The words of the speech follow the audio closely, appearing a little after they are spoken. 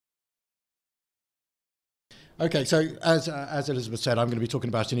Okay, so as Elizabeth said, I'm going to be talking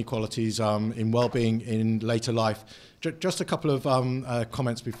about inequalities in well-being in later life. Just a couple of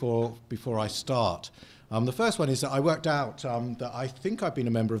comments before I start. The first one is that I worked out that I think I've been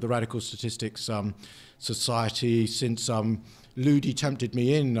a member of the Radical Statistics Society since Ludi tempted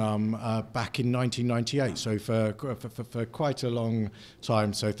me in back in 1998, so for quite a long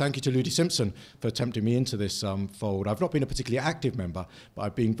time. So thank you to Ludi Simpson for tempting me into this fold. I've not been a particularly active member, but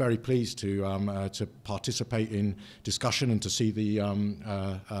I've been very pleased to participate in discussion and to see the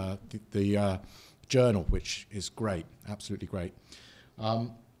journal, which is great, absolutely great.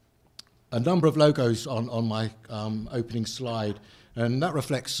 A number of logos on my opening slide, and that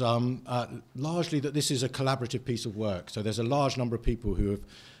reflects largely that this is a collaborative piece of work. So there's a large number of people who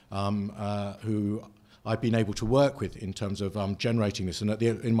I've been able to work with in terms of generating this. And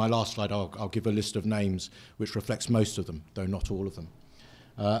in my last slide, I'll give a list of names which reflects most of them, though not all of them.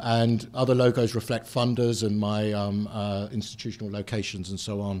 And other logos reflect funders and my institutional locations and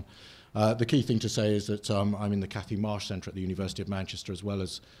so on. The key thing to say is that I'm in the Cathy Marsh Centre at the University of Manchester, as well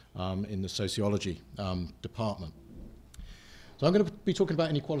as in the sociology department. So I'm going to be talking about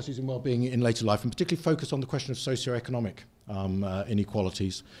inequalities in well-being in later life, and particularly focus on the question of socioeconomic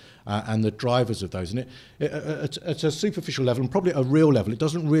inequalities and the drivers of those. And at a superficial level, and probably at a real level, it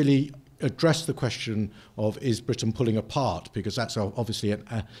doesn't really address the question of is Britain pulling apart, because that's obviously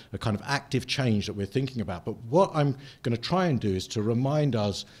a kind of active change that we're thinking about. But what I'm going to try and do is to remind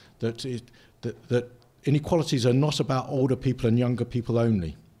us that inequalities are not about older people and younger people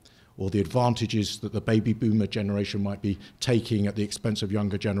only, or the advantages that the baby boomer generation might be taking at the expense of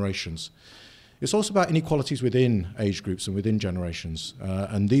younger generations. It's also about inequalities within age groups and within generations,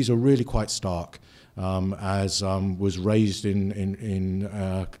 and these are really quite stark, as was raised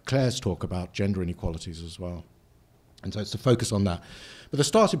in Claire's talk about gender inequalities as well. And so it's to focus on that. But the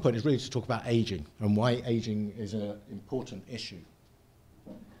starting point is really to talk about ageing and why ageing is an important issue.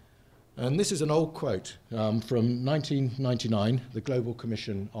 And this is an old quote from 1999, the Global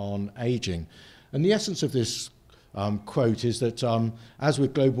Commission on Aging. And the essence of this quote is that as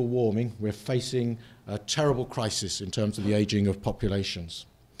with global warming, we're facing a terrible crisis in terms of the aging of populations.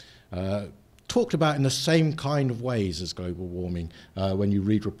 Talked about in the same kind of ways as global warming when you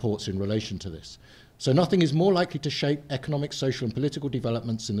read reports in relation to this. So nothing is more likely to shape economic, social and political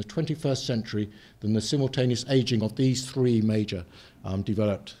developments in the 21st century than the simultaneous aging of these three major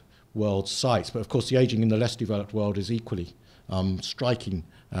developed world sites. But of course the aging in the less developed world is equally striking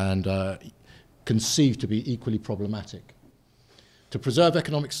and conceived to be equally problematic. To preserve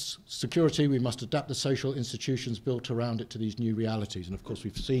economic security, we must adapt the social institutions built around it to these new realities. And of course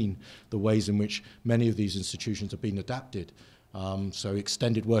we've seen the ways in which many of these institutions have been adapted. So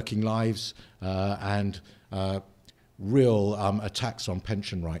extended working lives and real attacks on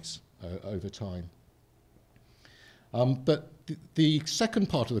pension rights over time. But the second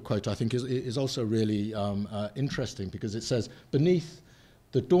part of the quote, I think, is also really interesting, because it says, beneath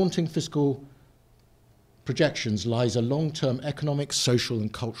the daunting fiscal projections lies a long-term economic, social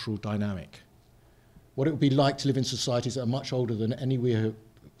and cultural dynamic. What it would be like to live in societies that are much older than any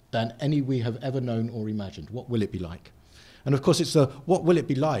we have ever known or imagined. What will it be like? And of course it's the what will it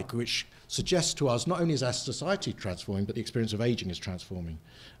be like which suggests to us not only is our society transforming, but the experience of aging is transforming.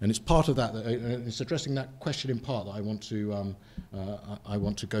 And it's part of that, it's addressing that question in part that I want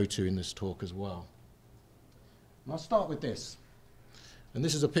to go to in this talk as well. And I'll start with this. And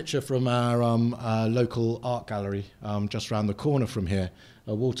this is a picture from our local art gallery just around the corner from here,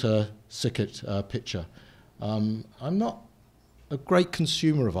 a Walter Sickert picture. I'm not a great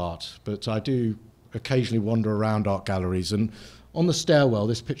consumer of art, but I do occasionally wander around art galleries, and on the stairwell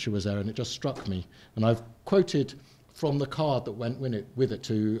this picture was there and it just struck me, and I've quoted from the card that went with it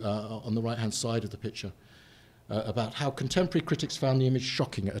to on the right hand side of the picture about how contemporary critics found the image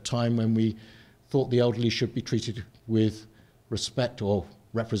shocking at a time when we thought the elderly should be treated with respect or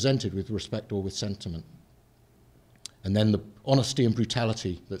represented with respect or with sentiment. And then the honesty and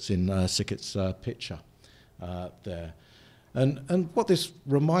brutality that's in Sickert's picture there. And what this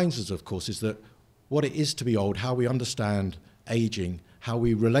reminds us, of course, is that what it is to be old, how we understand aging, how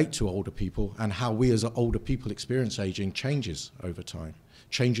we relate to older people, and how we as older people experience aging changes over time,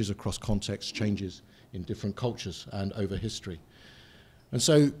 changes across contexts, changes in different cultures and over history. And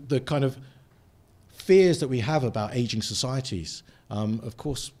so the kind of fears that we have about aging societies, of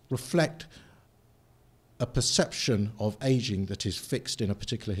course, reflect a perception of aging that is fixed in a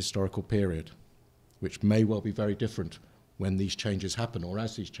particular historical period, which may well be very different when these changes happen or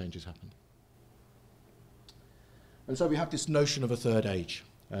as these changes happen. And so we have this notion of a third age.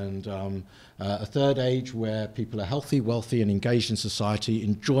 and a third age where people are healthy, wealthy, and engaged in society,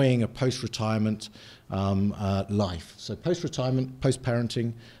 enjoying a post-retirement life. So post-retirement,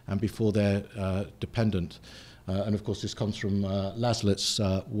 post-parenting, and before they're dependent. And of course, this comes from Laszlo's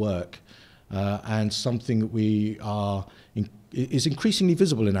work, and something that is increasingly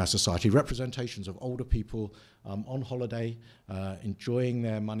visible in our society, representations of older people on holiday, enjoying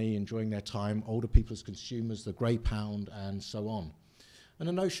their money, enjoying their time, older people as consumers, the grey pound, and so on. And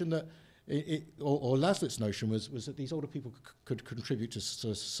a notion that, or Laszlo's notion was that these older people could contribute to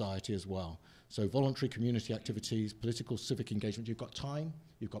society as well. So voluntary community activities, political, civic engagement, you've got time,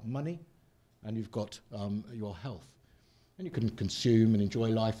 you've got money, and you've got your health. And you can consume and enjoy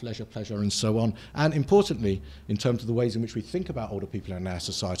life, leisure, pleasure, and so on. And importantly, in terms of the ways in which we think about older people in our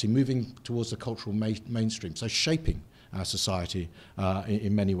society, moving towards the cultural mainstream, so shaping our society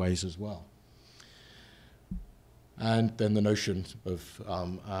in many ways as well. And then the notion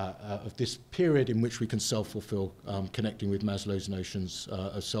of this period in which we can self-fulfill, connecting with Maslow's notions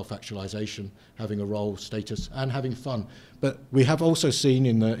of self-actualization, having a role, status, and having fun. But we have also seen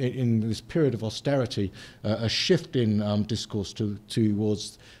in this period of austerity a shift in discourse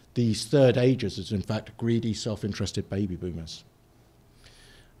towards these third ages as, in fact, greedy, self-interested baby boomers.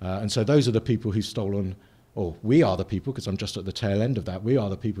 And so those are the people who've stolen, or we are the people, because I'm just at the tail end of that, we are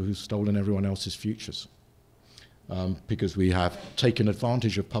the people who've stolen everyone else's futures. Because we have taken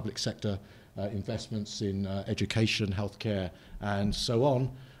advantage of public sector investments in education, healthcare, and so on,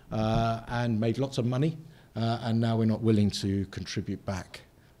 and made lots of money, and now we're not willing to contribute back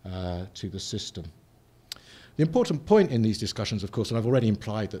to the system. The important point in these discussions, of course, and I've already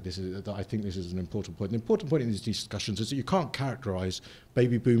implied that I think this is an important point. The important point in these discussions is that you can't characterize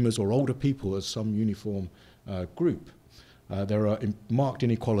baby boomers or older people as some uniform group. There are marked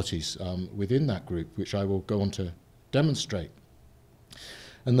inequalities within that group, which I will go on to demonstrate.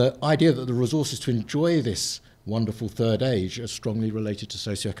 And the idea that the resources to enjoy this wonderful third age are strongly related to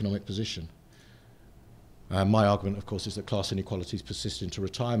socioeconomic position. My argument, of course, is that class inequalities persist into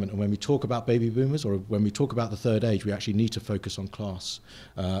retirement. And when we talk about baby boomers, or when we talk about the third age, we actually need to focus on class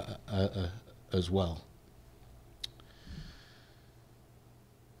as well.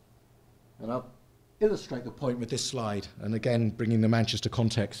 And I'll illustrate the point with this slide, and again bringing the Manchester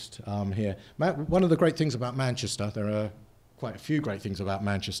context here. One of the great things about Manchester, there are quite a few great things about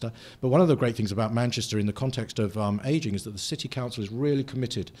Manchester, but one of the great things about Manchester in the context of ageing is that the City Council is really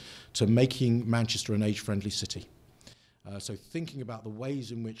committed to making Manchester an age-friendly city. So thinking about the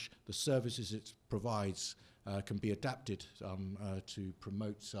ways in which the services it provides can be adapted to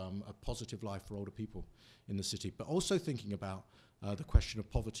promote a positive life for older people in the city, but also thinking about the question of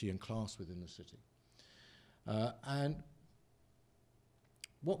poverty and class within the city. And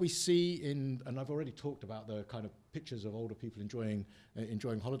what we see and I've already talked about the kind of pictures of older people enjoying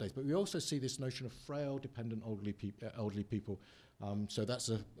holidays, but we also see this notion of frail, dependent elderly people. So that's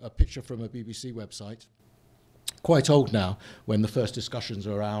a picture from a BBC website, quite old now, when the first discussions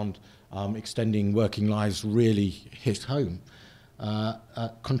around extending working lives really hit home.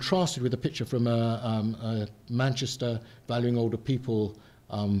 Contrasted with a picture from a Manchester Valuing Older People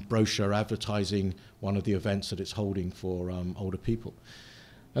brochure advertising one of the events that it's holding for older people.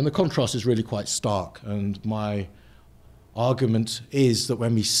 And the contrast is really quite stark, and my argument is that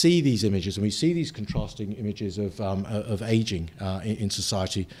when we see these images and we see these contrasting images of aging in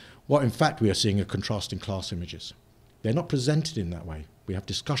society, what in fact we are seeing are contrasting class images. They're not presented in that way. We have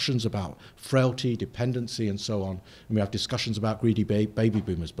discussions about frailty, dependency, and so on, and we have discussions about greedy baby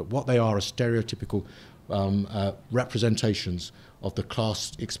boomers, but what they are stereotypical representations of the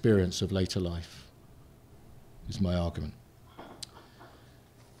class experience of later life, is my argument.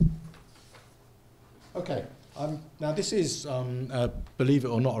 Okay, now this is, believe it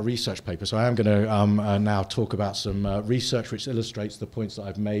or not, a research paper, so I am going to now talk about some research which illustrates the points that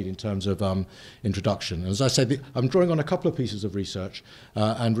I've made in terms of introduction. As I said, I'm drawing on a couple of pieces of research,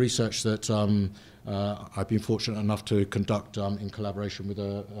 and research that I've been fortunate enough to conduct in collaboration with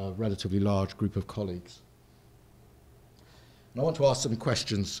a relatively large group of colleagues. And I want to ask some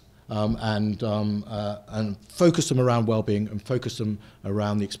questions and focus them around well-being and focus them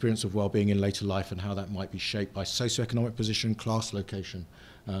around the experience of well-being in later life and how that might be shaped by socioeconomic position, class location,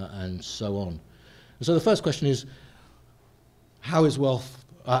 and so on. And so the first question is, how is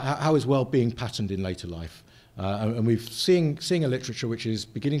well-being patterned in later life? And we've seeing a literature which is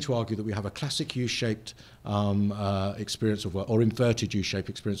beginning to argue that we have a classic U-shaped experience of or inverted U-shaped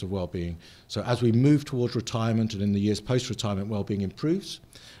experience of well-being. So as we move towards retirement and in the years post-retirement, well-being improves,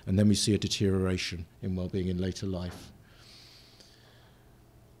 and then we see a deterioration in well-being in later life.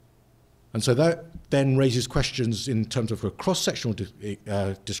 And so that then raises questions in terms of a cross-sectional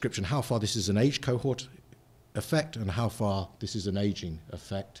description, how far this is an age cohort effect and how far this is an aging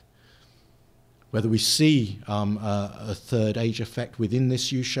effect. Whether we see a third age effect within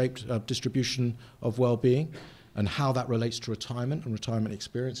this U-shaped distribution of well-being and how that relates to retirement and retirement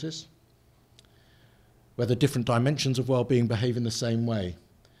experiences. Whether different dimensions of well-being behave in the same way.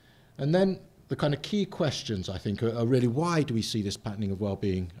 And then the kind of key questions, I think, are really why do we see this patterning of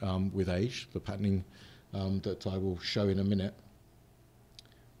well-being with age, the patterning that I will show in a minute.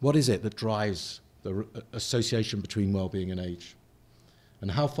 What is it that drives the association between well-being and age? And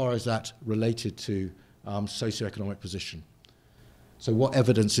how far is that related to socioeconomic position? So what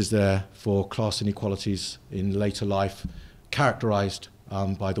evidence is there for class inequalities in later life characterized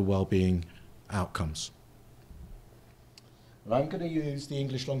by the well-being outcomes? I'm going to use the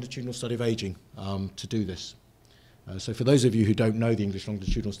English longitudinal study of aging to do this. So for those of you who don't know the English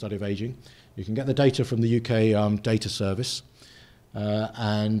longitudinal study of aging, you can get the data from the UK Data Service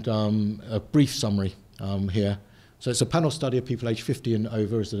and a brief summary here. So it's a panel study of people aged 50 and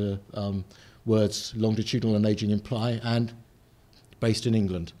over, as the words longitudinal and aging imply, and based in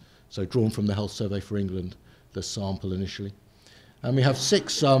England. So drawn from the Health Survey for England, the sample initially. And we have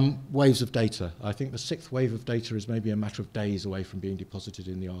 6 waves of data. I think the 6th wave of data is maybe a matter of days away from being deposited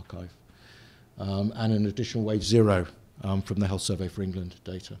in the archive. And an additional wave 0 from the Health Survey for England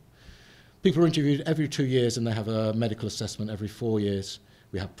data. People are interviewed every 2 years and they have a medical assessment every 4 years.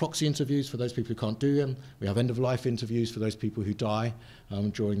 We have proxy interviews for those people who can't do them. We have end-of-life interviews for those people who die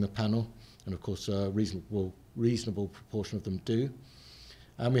during the panel. And of course, a reasonable proportion of them do.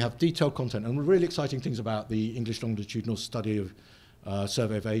 And we have detailed content. And the really exciting things about the English longitudinal study of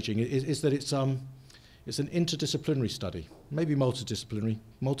survey of aging is that it's an interdisciplinary study, maybe multidisciplinary,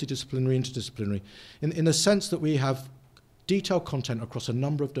 interdisciplinary, in the sense that we have detailed content across a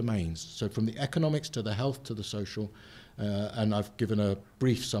number of domains. So from the economics to the health to the social, and I've given a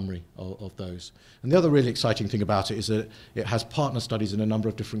brief summary of those. And the other really exciting thing about it is that it has partner studies in a number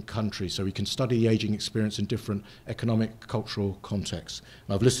of different countries, so we can study the aging experience in different economic, cultural contexts.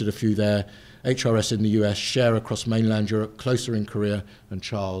 And I've listed a few there: HRS in the US, Share across mainland Europe, Closer in Korea, and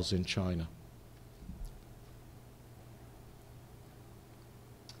Charles in China.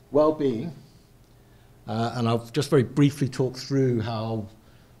 Well-being, and I'll just very briefly talk through how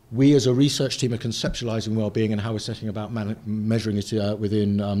we as a research team are conceptualizing well-being and how we're setting about measuring it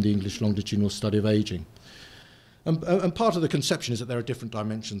within the English longitudinal study of aging. And part of the conception is that there are different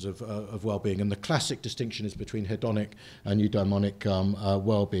dimensions of well-being, and the classic distinction is between hedonic and eudaimonic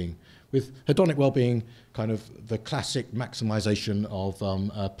well-being. With hedonic well-being, kind of the classic maximization of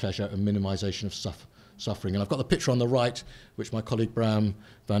pleasure and minimization of suffering. And I've got the picture on the right, which my colleague Bram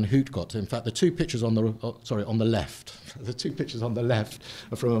van Hoot got. In fact, the 2 pictures on the left, the 2 pictures on the left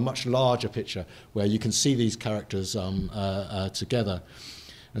are from a much larger picture where you can see these characters together.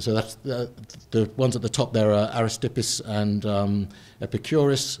 And so that's the ones at the top there are Aristippus and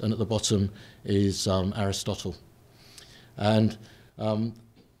Epicurus, and at the bottom is Aristotle. And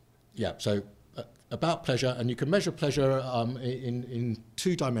yeah, so about pleasure, and you can measure pleasure in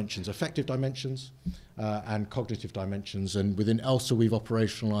 2 dimensions, affective dimensions and cognitive dimensions. And within ELSA, we've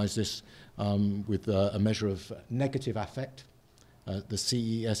operationalized this with a measure of negative affect, the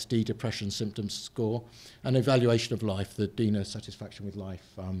CESD depression symptoms score, and evaluation of life, the DINA satisfaction with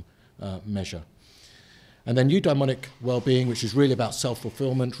life measure. And then eudaimonic well-being, which is really about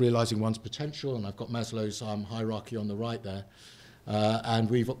self-fulfillment, realizing one's potential, and I've got Maslow's hierarchy on the right there. And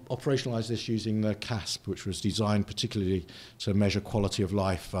we've operationalized this using the CASP, which was designed particularly to measure quality of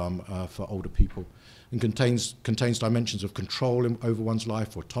life for older people, and contains dimensions of control over one's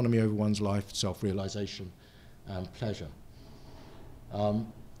life, autonomy over one's life, self-realization, and pleasure.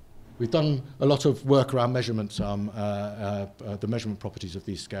 We've done a lot of work around measurement, the measurement properties of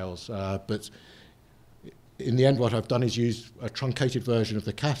these scales, but in the end what I've done is use a truncated version of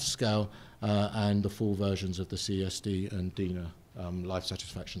the CASP scale and the full versions of the CSD and DINA life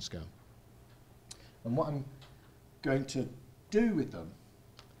satisfaction scale. And what I'm going to do with them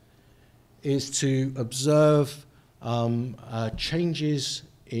is to observe changes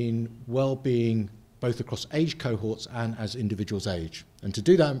in well-being both across age cohorts and as individuals age. And to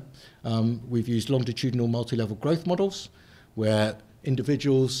do that, we've used longitudinal multi-level growth models where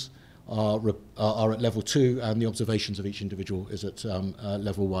individuals are at level 2 and the observations of each individual is at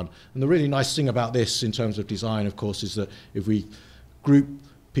level 1. And the really nice thing about this in terms of design, of course, is that if we group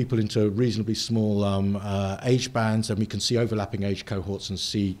people into reasonably small age bands, then we can see overlapping age cohorts and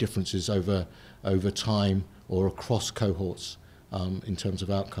see differences over time or across cohorts in terms of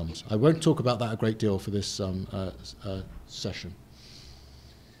outcomes. I won't talk about that a great deal for this session.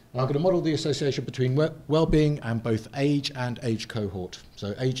 I'm going to model the association between well-being and both age and age cohort.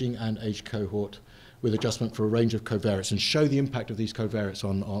 So aging and age cohort with adjustment for a range of covariates, and show the impact of these covariates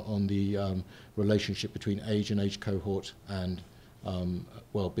on the relationship between age and age cohort and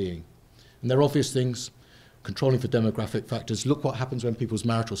well-being. And there are obvious things: controlling for demographic factors. Look what happens when people's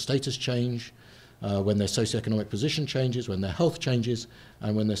marital status change, when their socioeconomic position changes, when their health changes,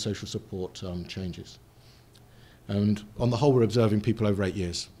 and when their social support changes. And on the whole, we're observing people over 8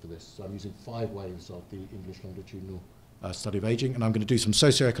 years for this. So I'm using 5 waves of the English longitudinal study of aging, and I'm going to do some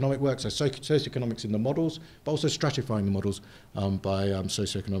socioeconomic work, so socioeconomics in the models, but also stratifying the models by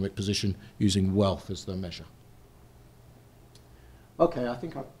socioeconomic position using wealth as the measure. Okay, I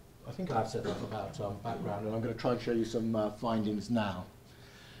think I've said enough about background, and I'm going to try and show you some findings now.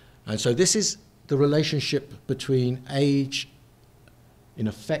 And so this is the relationship between age, in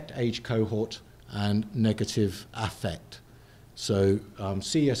effect, age cohort, and negative affect. So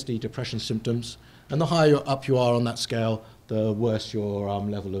CESD, depression symptoms, and the higher up you are on that scale, the worse your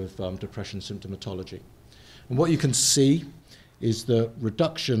level of depression symptomatology. And what you can see is the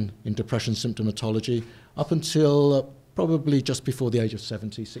reduction in depression symptomatology up until probably just before the age of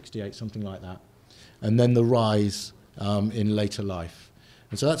 70, 68, something like that. And then the rise in later life.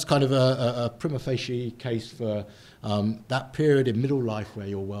 And so that's kind of a prima facie case for that period in middle life where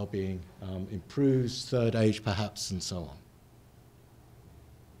your well-being improves, third age perhaps, and so on.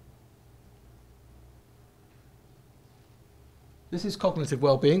 This is cognitive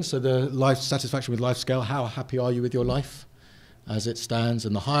well-being, so the life satisfaction with life scale. How happy are you with your life as it stands?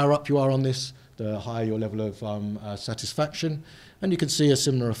 And the higher up you are on this, the higher your level of satisfaction. And you can see a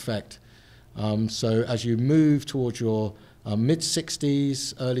similar effect. So as you move towards your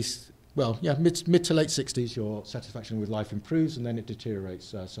mid-60s, mid to late 60s, your satisfaction with life improves, and then it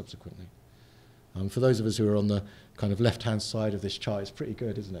deteriorates subsequently. For those of us who are on the kind of left-hand side of this chart, it's pretty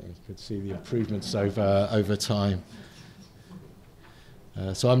good, isn't it? You could see the improvements over time.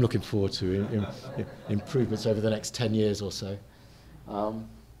 So I'm looking forward to improvements over the next 10 years or so.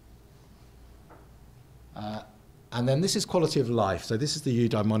 And then this is quality of life. So this is the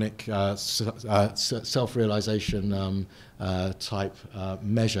eudaimonic self-realization type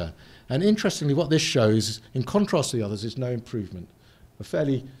measure. And interestingly, what this shows, in contrast to the others, is no improvement. A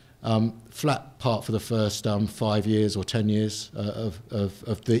fairly flat part for the first 5 years or 10 years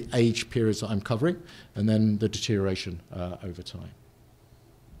of the age periods that I'm covering, and then the deterioration over time.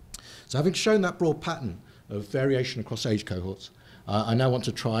 So having shown that broad pattern of variation across age cohorts, I now want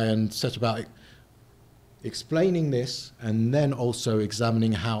to try and set about explaining this, and then also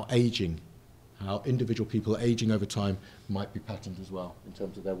examining how individual people aging over time might be patterned as well in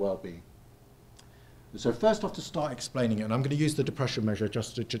terms of their well-being. So first off, to start explaining it, and I'm going to use the depression measure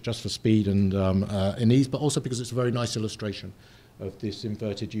just for speed and ease, but also because it's a very nice illustration of this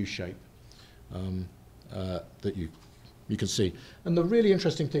inverted U shape that you can see. And the really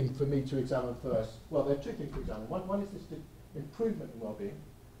interesting thing for me to examine first, well, there are 2 things to examine. One is this improvement in well-being,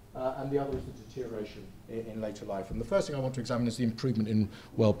 and the other is the deterioration in later life. And the first thing I want to examine is the improvement in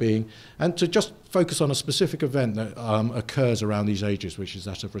well-being, and to just focus on a specific event that occurs around these ages, which is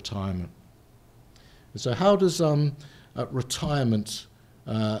that of retirement. And so how does retirement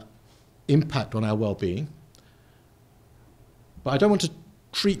impact on our well-being? But I don't want to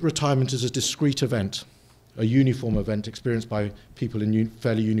treat retirement as a discrete event, a uniform event experienced by people in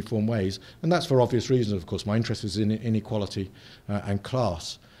fairly uniform ways. And that's for obvious reasons, of course. My interest is in inequality and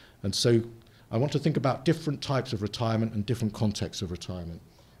class. And so I want to think about different types of retirement and different contexts of retirement.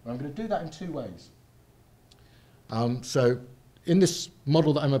 And I'm going to do that in 2 ways. So in this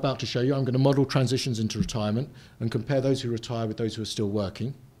model that I'm about to show you, I'm going to model transitions into retirement and compare those who retire with those who are still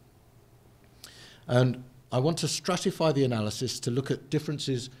working. And I want to stratify the analysis to look at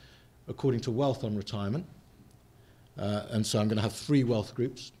differences according to wealth on retirement. And so I'm going to have 3 wealth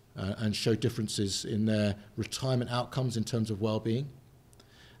groups and show differences in their retirement outcomes in terms of well-being,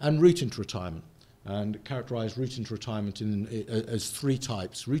 and route into retirement, and characterize route into retirement as 3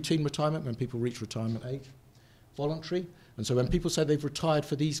 types. Routine retirement, when people reach retirement age. Voluntary, and so when people say they've retired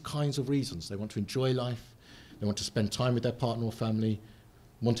for these kinds of reasons, they want to enjoy life, they want to spend time with their partner or family,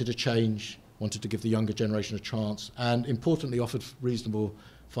 wanted to change, wanted to give the younger generation a chance, and importantly offered reasonable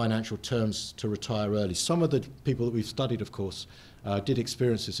financial terms to retire early. Some of the people that we've studied, of course, did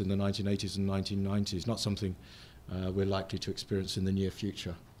experience this in the 1980s and 1990s, not something we're likely to experience in the near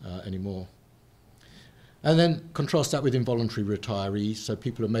future anymore. And then contrast that with involuntary retirees, so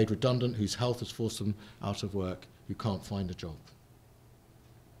people are made redundant whose health has forced them out of work, who can't find a job.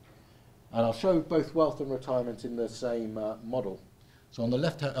 And I'll show both wealth and retirement in the same model. So on the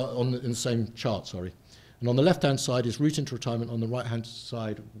left, in the same chart, sorry. And on the left-hand side is route into retirement, on the right-hand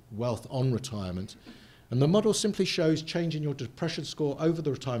side, wealth on retirement. And the model simply shows change in your depression score over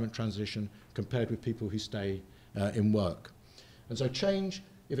the retirement transition compared with people who stay in work. And so change,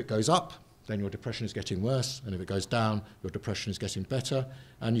 if it goes up, then your depression is getting worse, and if it goes down, your depression is getting better.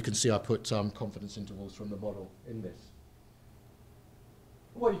 And you can see I put confidence intervals from the model in this.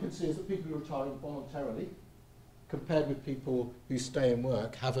 What you can see is that people who retire voluntarily, compared with people who stay in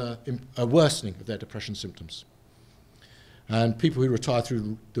work, have a worsening of their depression symptoms. And people who retire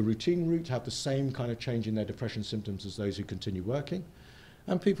through the routine route have the same kind of change in their depression symptoms as those who continue working.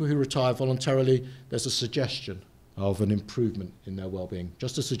 And people who retire voluntarily, there's a suggestion of an improvement in their well-being,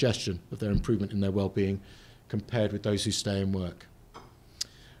 just a suggestion of their improvement in their well-being compared with those who stay in work.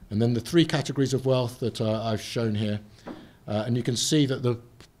 And then the three categories of wealth that I've shown here, and you can see that the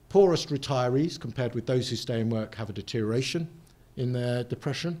poorest retirees compared with those who stay in work have a deterioration in their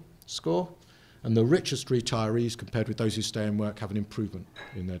depression score, and the richest retirees compared with those who stay in work have an improvement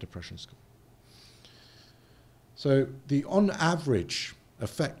in their depression score. So the on average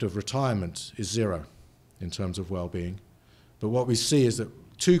effect of retirement is 0 in terms of well-being, but what we see is that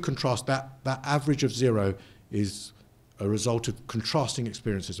to contrast, that average of 0 is a result of contrasting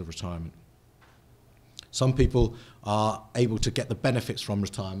experiences of retirement. Some people are able to get the benefits from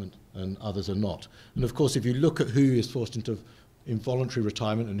retirement and others are not. And of course, if you look at who is forced into involuntary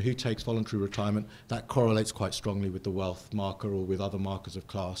retirement and who takes voluntary retirement, that correlates quite strongly with the wealth marker or with other markers of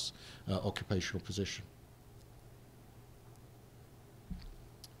class, occupational position.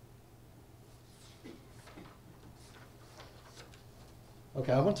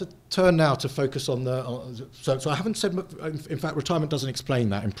 Okay, I want to turn now to focus on the, so I haven't said, in fact, retirement doesn't explain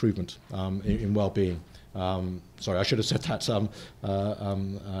that improvement in well-being. Sorry, I should have said that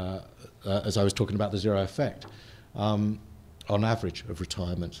as I was talking about the 0 effect on average of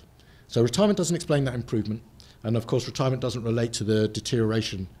retirement. So retirement doesn't explain that improvement, and of course retirement doesn't relate to the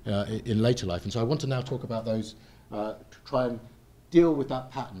deterioration in later life. And so I want to now talk about those, to try and deal with that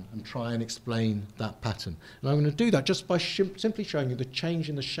pattern and try and explain that pattern. And I'm going to do that just by simply showing you the change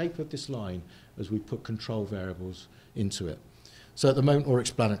in the shape of this line as we put control variables into it. So at the moment, or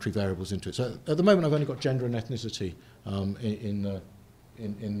explanatory variables into it. So at the moment, I've only got gender and ethnicity in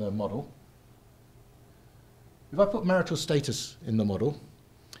the model. If I put marital status in the model,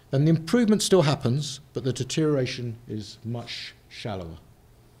 then the improvement still happens, but the deterioration is much shallower.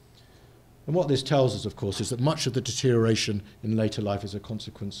 And what this tells us, of course, is that much of the deterioration in later life is a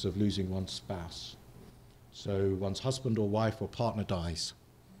consequence of losing one's spouse. So one's husband or wife or partner dies.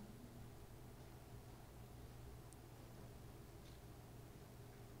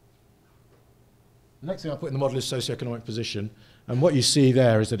 The next thing I put in the model is socioeconomic position, and what you see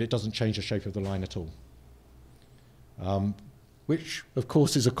there is that it doesn't change the shape of the line at all. Which, of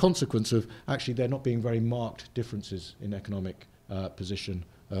course, is a consequence of actually there not being very marked differences in economic position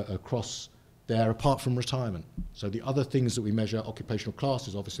across there, apart from retirement. So the other things that we measure, occupational class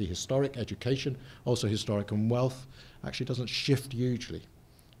is obviously historic, education, also historic, and wealth actually doesn't shift hugely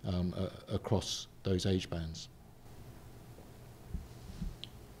across those age bands.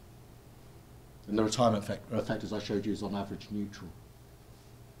 And the retirement effect, as I showed you, is on average neutral.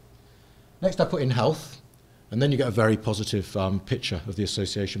 Next I put in health, and then you get a very positive picture of the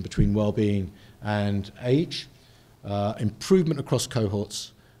association between well-being and age, improvement across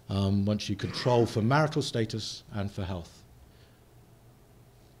cohorts, once you control for marital status and for health.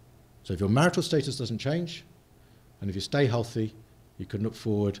 So if your marital status doesn't change, and if you stay healthy, you can look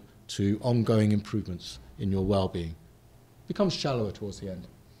forward to ongoing improvements in your well-being. It becomes shallower towards the end.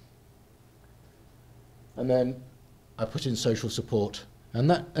 And then I put in social support, and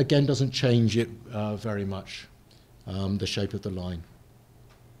that again doesn't change it very much, the shape of the line.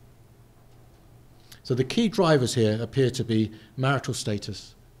 So the key drivers here appear to be marital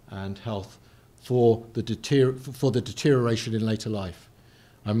status and health for the deterioration in later life.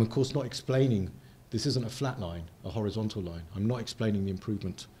 I'm of course not explaining, this isn't a flat line, a horizontal line. I'm not explaining the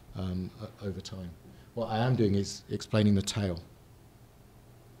improvement over time. What I am doing is explaining the tail.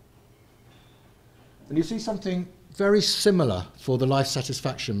 And you see something very similar for the life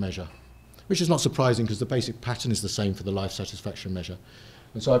satisfaction measure, which is not surprising because the basic pattern is the same for the life satisfaction measure.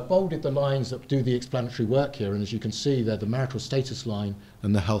 And so I bolded the lines that do the explanatory work here, and as you can see, they're the marital status line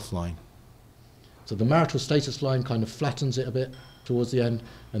and the health line. So the marital status line kind of flattens it a bit towards the end,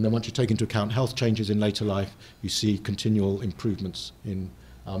 and then once you take into account health changes in later life, you see continual improvements in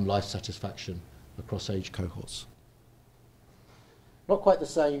life satisfaction across age cohorts. Not quite the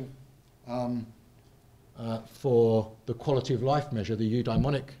same for the quality of life measure, the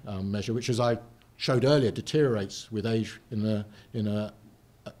eudaimonic measure, which, as I showed earlier, deteriorates with age in a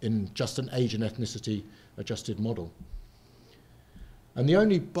in just an age and ethnicity adjusted model. And the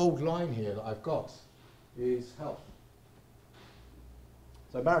only bold line here that I've got is health.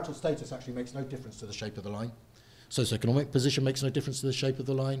 So marital status actually makes no difference to the shape of the line. Socioeconomic position makes no difference to the shape of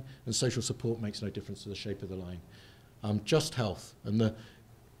the line, and social support makes no difference to the shape of the line. Just health. And the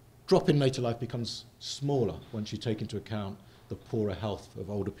drop in later life becomes smaller once you take into account the poorer health of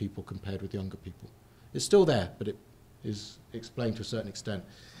older people compared with younger people. It's still there, but it is explained to a certain extent.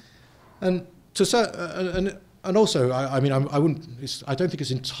 And also, I don't think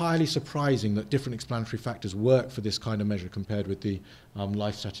it's entirely surprising that different explanatory factors work for this kind of measure compared with the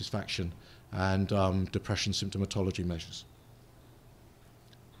life satisfaction and depression symptomatology measures.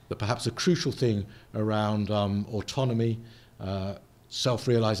 But perhaps a crucial thing around autonomy,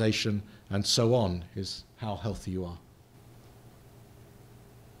 self-realization, and so on is how healthy you are.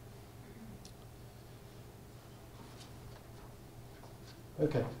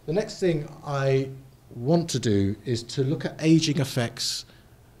 Okay, the next thing I want to do is to look at aging effects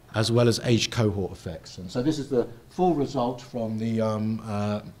as well as age cohort effects. And so this is the full result from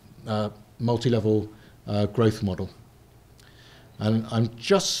the multi-level growth model. And I'm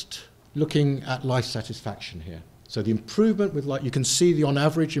just looking at life satisfaction here. So the improvement with life, you can see the on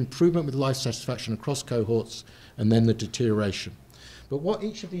average improvement with life satisfaction across cohorts and then the deterioration. But what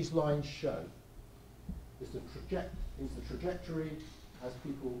each of these lines show is the trajectory as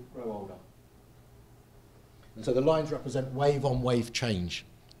people grow older. And so the lines represent wave-on-wave change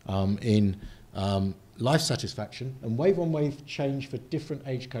in life satisfaction and wave-on-wave change for different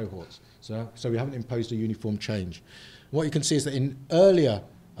age cohorts. So we haven't imposed a uniform change. And what you can see is that in earlier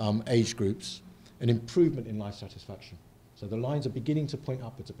age groups, an improvement in life satisfaction. So the lines are beginning to point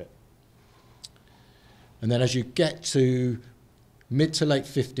upwards a bit. And then as you get to mid to late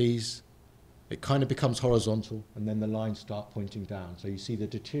 50s, it kind of becomes horizontal, and then the lines start pointing down. So you see the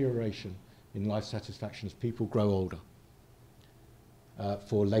deterioration in life satisfaction as people grow older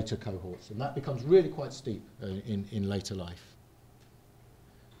for later cohorts. And that becomes really quite steep in later life.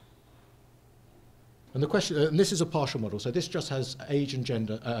 And the question, and this is a partial model, so this just has age and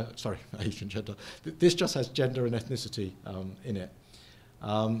gender, age and gender. This just has gender and ethnicity in it.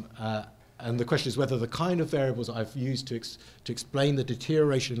 And the question is whether the kind of variables that I've used to explain the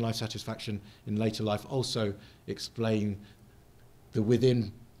deterioration in life satisfaction in later life also explain the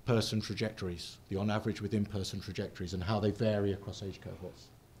within-person trajectories, the on-average within-person trajectories, and how they vary across age cohorts.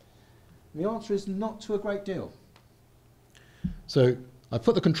 And the answer is not to a great deal. So I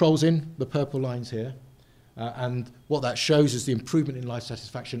put the controls in, the purple lines here, and what that shows is the improvement in life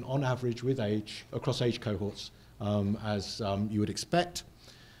satisfaction on average with age, across age cohorts, as you would expect.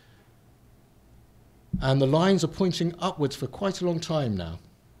 And the lines are pointing upwards for quite a long time now.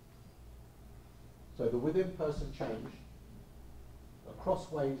 So the within-person change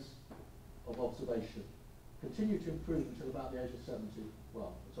across waves of observation continue to improve until about the age of 70.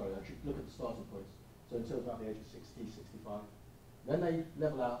 Well, sorry, I should look at the starting points. So until about the age of 60, 65. Then they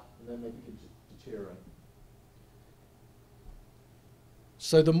level out, and then they begin to deteriorate.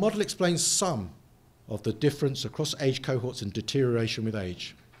 So the model explains some of the difference across age cohorts and deterioration with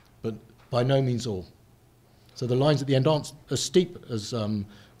age, but by no means all. So the lines at the end aren't as steep as in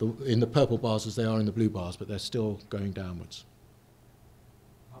the purple bars as they are in the blue bars, but they're still going downwards.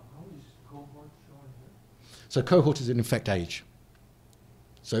 How is cohort showing here? So cohort is in effect age.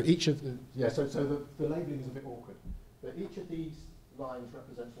 So each of the, so the labeling is a bit awkward, but each of these lines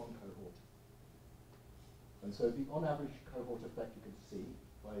represents one cohort. And so the on-average cohort effect you can see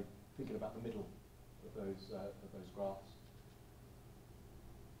by thinking about the middle of those graphs.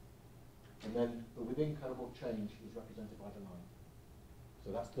 And then the within cohort change is represented by the line.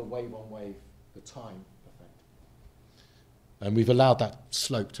 So that's the wave-on-wave, the time effect. And we've allowed that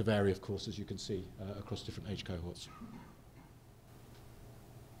slope to vary, of course, as you can see, across different age cohorts.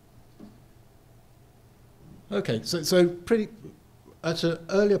 Okay, so pretty, at an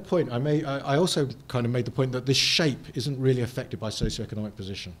earlier point, I also kind of made the point that this shape isn't really affected by socioeconomic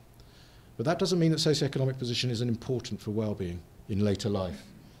position. But that doesn't mean that socioeconomic position isn't important for well-being in later life.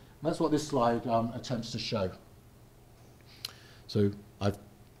 And that's what this slide attempts to show. So I've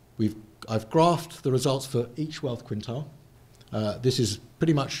graphed the results for each wealth quintile. This is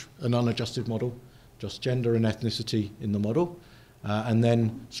pretty much an unadjusted model, just gender and ethnicity in the model, and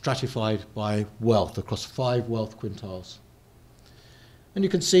then stratified by wealth across 5 wealth quintiles. And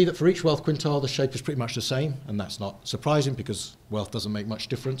you can see that for each wealth quintile, the shape is pretty much the same, and that's not surprising because wealth doesn't make much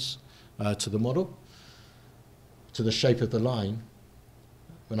difference to the model, to the shape of the line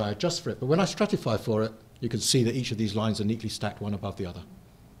when I adjust for it. But when I stratify for it, you can see that each of these lines are neatly stacked one above the other.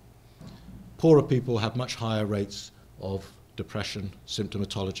 Poorer people have much higher rates of depression,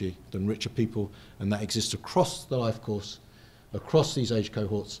 symptomatology than richer people, and that exists across the life course, across these age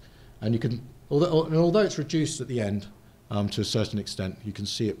cohorts. And you can, although it's reduced at the end to a certain extent, you can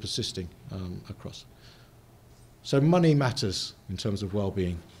see it persisting across. So money matters in terms of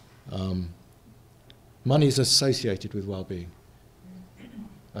well-being. Money is associated with well-being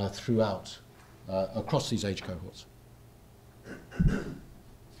throughout, across these age cohorts.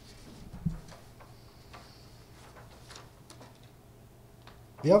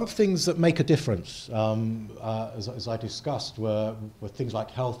 The other things that make a difference, as I discussed, were things like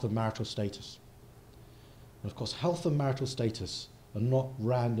health and marital status. And of course, health and marital status are not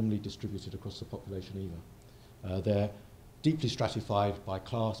randomly distributed across the population either. They're deeply stratified by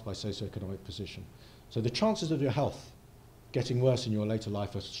class, by socioeconomic position. So the chances of your health getting worse in your later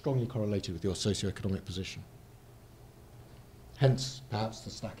life are strongly correlated with your socioeconomic position. Hence, perhaps the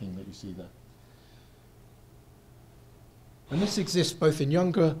stacking that you see there. And this exists both in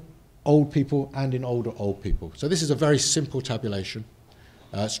younger old people and in older old people. So this is a very simple tabulation.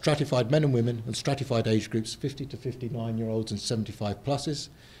 Stratified men and women and stratified age groups, 50 to 59-year-olds and 75 pluses.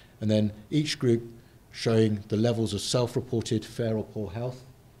 And then each group showing the levels of self-reported fair or poor health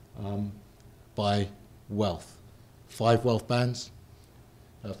by wealth. 5 wealth bands,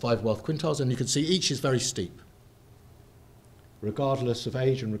 5 wealth quintiles, and you can see each is very steep. Regardless of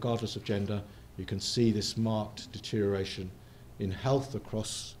age and regardless of gender, you can see this marked deterioration in health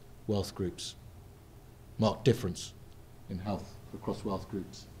across wealth groups. Marked difference in health across wealth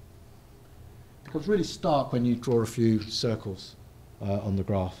groups. It becomes really stark when you draw a few circles on the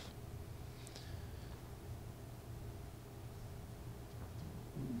graph.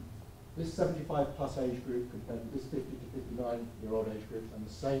 This 75 plus age group compared with this 50 to 59-year-old age group, and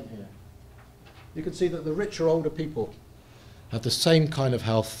the same here. You can see that the richer, older people have the same kind of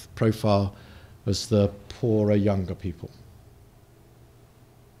health profile as the poorer, younger people.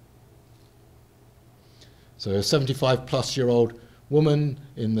 So a 75-plus-year-old woman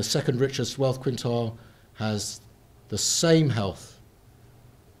in the second richest wealth quintile has the same health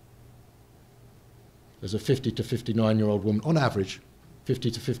as a 50 to 59-year-old woman, on average,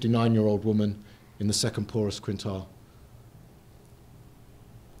 50 to 59-year-old woman in the second poorest quintile.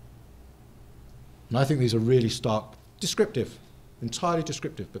 And I think these are really stark, descriptive, entirely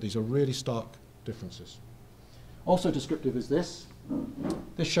descriptive, but these are really stark differences. Also descriptive is this.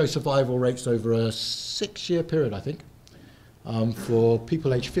 This shows survival rates over a 6-year period, I think, for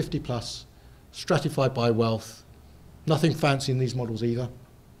people aged 50 plus, stratified by wealth. Nothing fancy in these models either.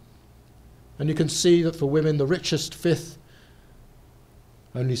 And you can see that for women, the richest fifth,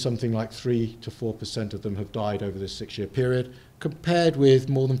 only something like 3 to 4% of them have died over this 6-year period, compared with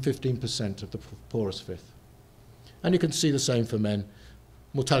more than 15% of the poorest fifth. And you can see the same for men.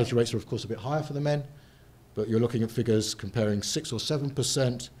 Mortality rates are, of course, a bit higher for the men, but you're looking at figures comparing 6 or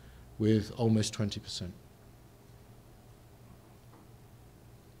 7% with almost 20%.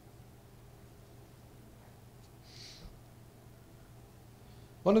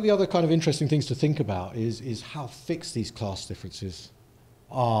 One of the other kind of interesting things to think about is how fixed these class differences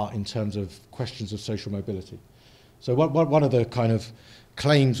are in terms of questions of social mobility. So one of the kind of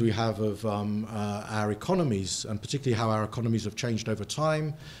claims we have of our economies, and particularly how our economies have changed over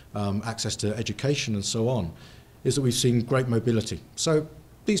time, access to education and so on, is that we've seen great mobility. So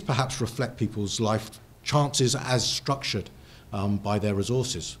these perhaps reflect people's life chances as structured by their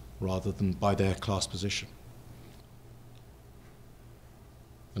resources rather than by their class position.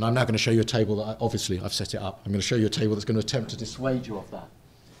 And I'm now going to show you a table that, obviously, I've set it up. I'm going to show you a table that's going to attempt to dissuade you of that.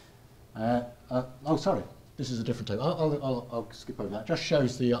 Oh, sorry. This is a different table. I'll skip over that. It just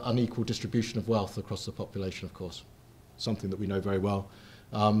shows the unequal distribution of wealth across the population, of course. Something that we know very well.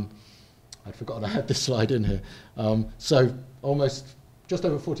 I'd forgotten I had this slide in here. So almost just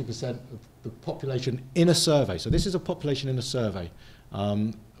over 40% of the population in a survey. So this is a population in a survey.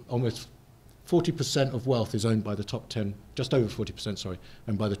 Almost 40% of wealth is owned by the top 10, just over 40%, sorry,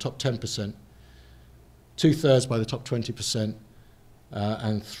 owned by the top 10%, 2/3 by the top 20%,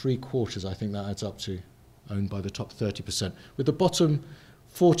 and 3/4, I think that adds up to, owned by the top 30%, with the bottom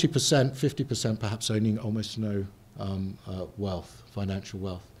 40%, 50% perhaps owning almost no wealth, financial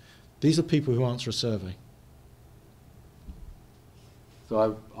wealth. These are people who answer a survey. So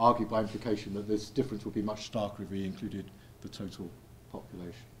I argue by implication that this difference would be much starker if we included the total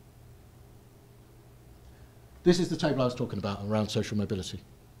population. This is the table I was talking about around social mobility.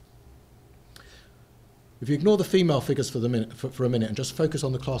 If you ignore the female figures for a minute and just focus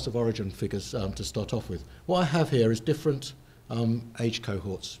on the class of origin figures to start off with, what I have here is different age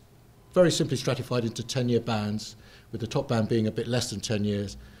cohorts, very simply stratified into 10-year bands, with the top band being a bit less than 10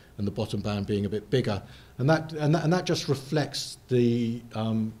 years, and the bottom band being a bit bigger. And that just reflects the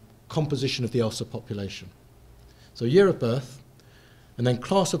composition of the ELSA population. So year of birth, and then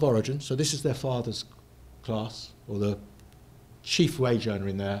class of origin, so this is their father's class, or the chief wage earner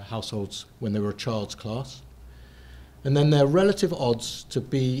in their households when they were a child's class. And then their relative odds to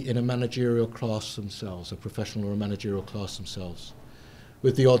be in a managerial class themselves, a professional or a managerial class themselves,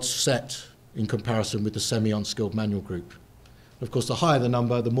 with the odds set in comparison with the semi-unskilled manual group. Of course, the higher the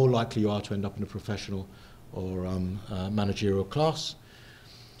number, the more likely you are to end up in a professional or managerial class.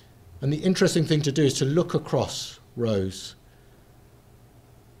 And the interesting thing to do is to look across rows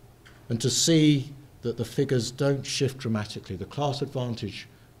and to see that the figures don't shift dramatically. The class advantage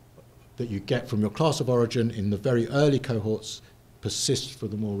that you get from your class of origin in the very early cohorts persists for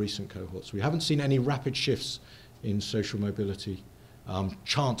the more recent cohorts. We haven't seen any rapid shifts in social mobility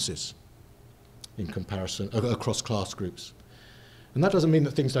chances in comparison across class groups. And that doesn't mean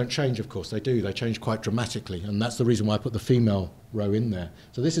that things don't change, of course. They do. They change quite dramatically, and that's the reason why I put the female row in there.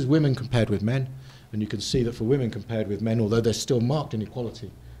 So this is women compared with men, and you can see that for women compared with men, although there's still marked inequality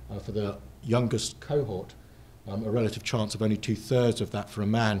for the youngest cohort, a relative chance of only 2/3 of that for a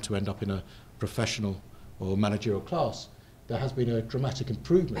man to end up in a professional or managerial class, there has been a dramatic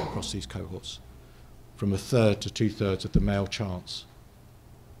improvement across these cohorts, from 1/3 to 2/3 of the male chance.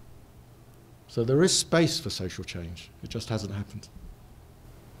 So there is space for social change. It just hasn't happened.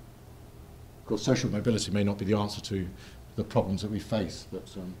 Of course, social mobility may not be the answer to the problems that we face,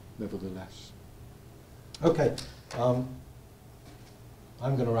 but nevertheless. Okay.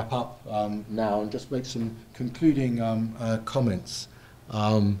 I'm going to wrap up now and just make some concluding comments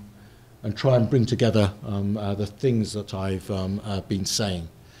and try and bring together the things that I've been saying.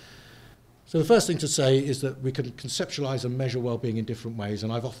 So the first thing to say is that we can conceptualize and measure well-being in different ways,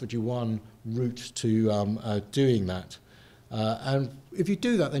 and I've offered you one route to doing that. And if you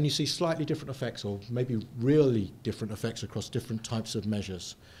do that, then you see slightly different effects, or maybe really different effects across different types of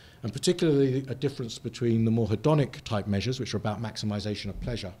measures. And particularly a difference between the more hedonic type measures, which are about maximization of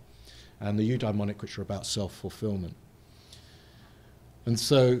pleasure, and the eudaimonic, which are about self-fulfillment. And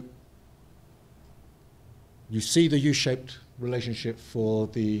so you see the U-shaped relationship for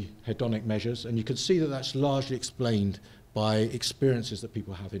the hedonic measures, and you can see that that's largely explained by experiences that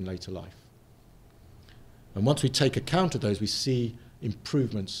people have in later life. And once we take account of those, we see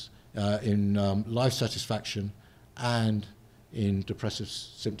improvements in life satisfaction and in depressive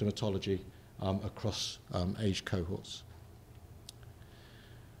symptomatology across age cohorts.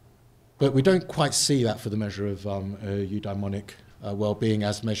 But we don't quite see that for the measure of eudaimonic well-being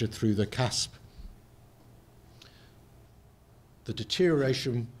as measured through the CASP. The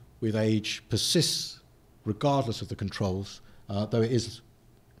deterioration with age persists regardless of the controls, though it is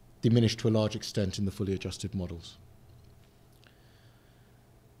diminished to a large extent in the fully adjusted models.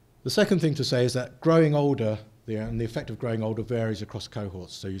 The second thing to say is that growing older, and the effect of growing older varies across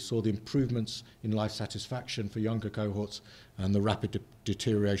cohorts. So you saw the improvements in life satisfaction for younger cohorts and the rapid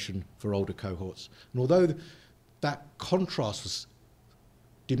deterioration for older cohorts. And although that contrast was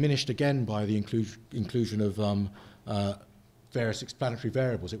diminished again by the inclusion of various explanatory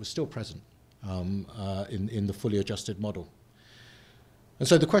variables, it was still present in the fully adjusted model. And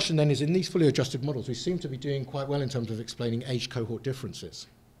so the question then is, in these fully adjusted models, we seem to be doing quite well in terms of explaining age cohort differences.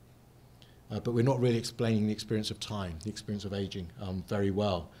 But we're not really explaining the experience of time, the experience of aging, very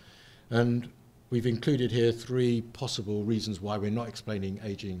well. And we've included here 3 possible reasons why we're not explaining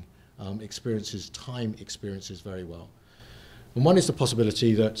aging experiences, time experiences very well. And one is the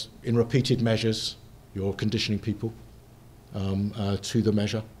possibility that in repeated measures, you're conditioning people to the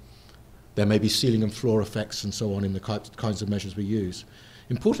measure. There may be ceiling and floor effects and so on in the kinds of measures we use.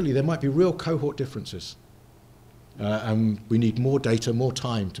 Importantly, there might be real cohort differences. And we need more data, more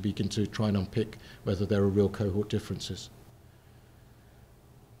time to begin to try and unpick whether there are real cohort differences.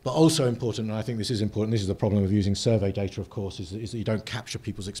 But also important, and I think this is important, this is the problem of using survey data, of course, is that you don't capture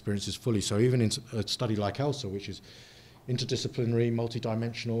people's experiences fully. So even in a study like ELSA, which is interdisciplinary,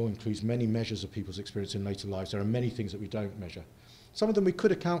 multidimensional, includes many measures of people's experience in later lives, there are many things that we don't measure. Some of them we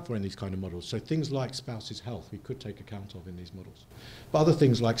could account for in these kind of models. So things like spouse's health, we could take account of in these models. But other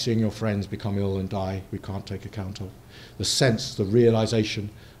things like seeing your friends become ill and die, we can't take account of. The sense, the realization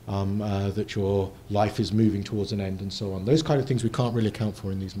that your life is moving towards an end and so on. Those kind of things we can't really account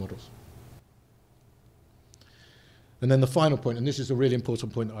for in these models. And then the final point, and this is a really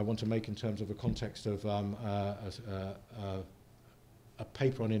important point that I want to make in terms of a context of a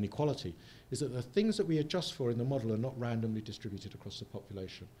paper on inequality, is that the things that we adjust for in the model are not randomly distributed across the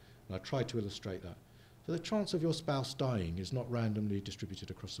population. And I tried to illustrate that. So the chance of your spouse dying is not randomly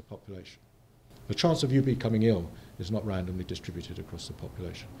distributed across the population. The chance of you becoming ill is not randomly distributed across the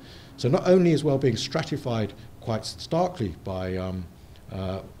population. So not only is well-being stratified quite starkly by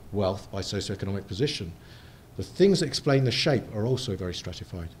wealth, by socioeconomic position, the things that explain the shape are also very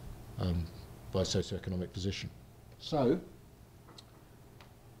stratified by socioeconomic position. So,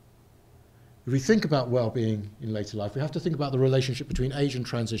 if we think about well-being in later life, we have to think about the relationship between age and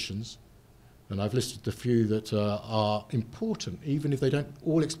transitions. And I've listed the few that are important, even if they don't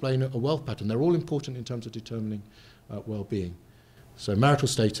all explain a wealth pattern. They're all important in terms of determining well-being. So marital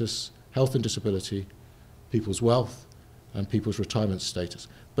status, health and disability, people's wealth, and people's retirement status.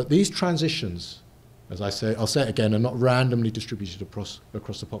 But these transitions, as I say, I'll say it again, are not randomly distributed across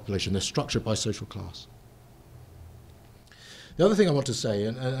the population. They're structured by social class. The other thing I want to say,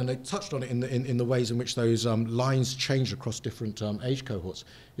 and I touched on it in the ways in which those lines change across different age cohorts,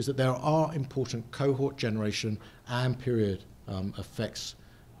 is that there are important cohort, generation, and period effects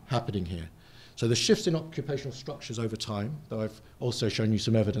happening here. So the shifts in occupational structures over time, though I've also shown you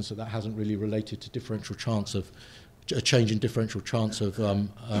some evidence that hasn't really related to differential chance of a change in differential chance of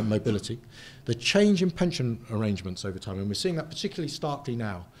mobility. The change in pension arrangements over time, and we're seeing that particularly starkly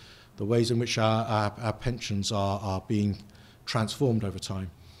now, the ways in which our pensions are being transformed over time.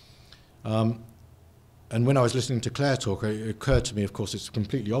 And when I was listening to Claire talk, it occurred to me, of course, it's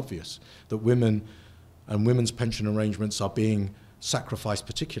completely obvious that women and women's pension arrangements are being sacrificed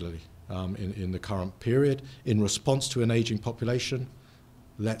particularly in the current period in response to an aging population.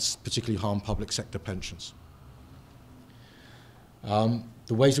 Let's particularly harm public sector pensions. The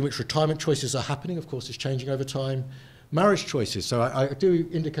ways in which retirement choices are happening, of course, is changing over time. Marriage choices. So I do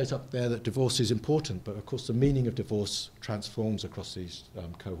indicate up there that divorce is important, but of course the meaning of divorce transforms across these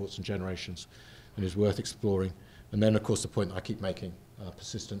cohorts and generations and is worth exploring. And then, of course, the point that I keep making,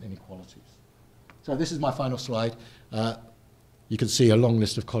 persistent inequalities. So this is my final slide. You can see a long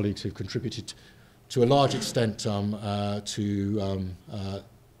list of colleagues who've contributed to a large extent to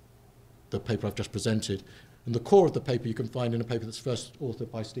the paper I've just presented. And the core of the paper you can find in a paper that's first authored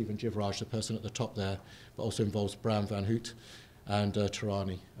by Stephen Jivraj, the person at the top there, but also involves Bram van Hout and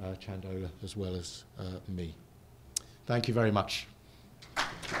Tarani Chandola, as well as me. Thank you very much.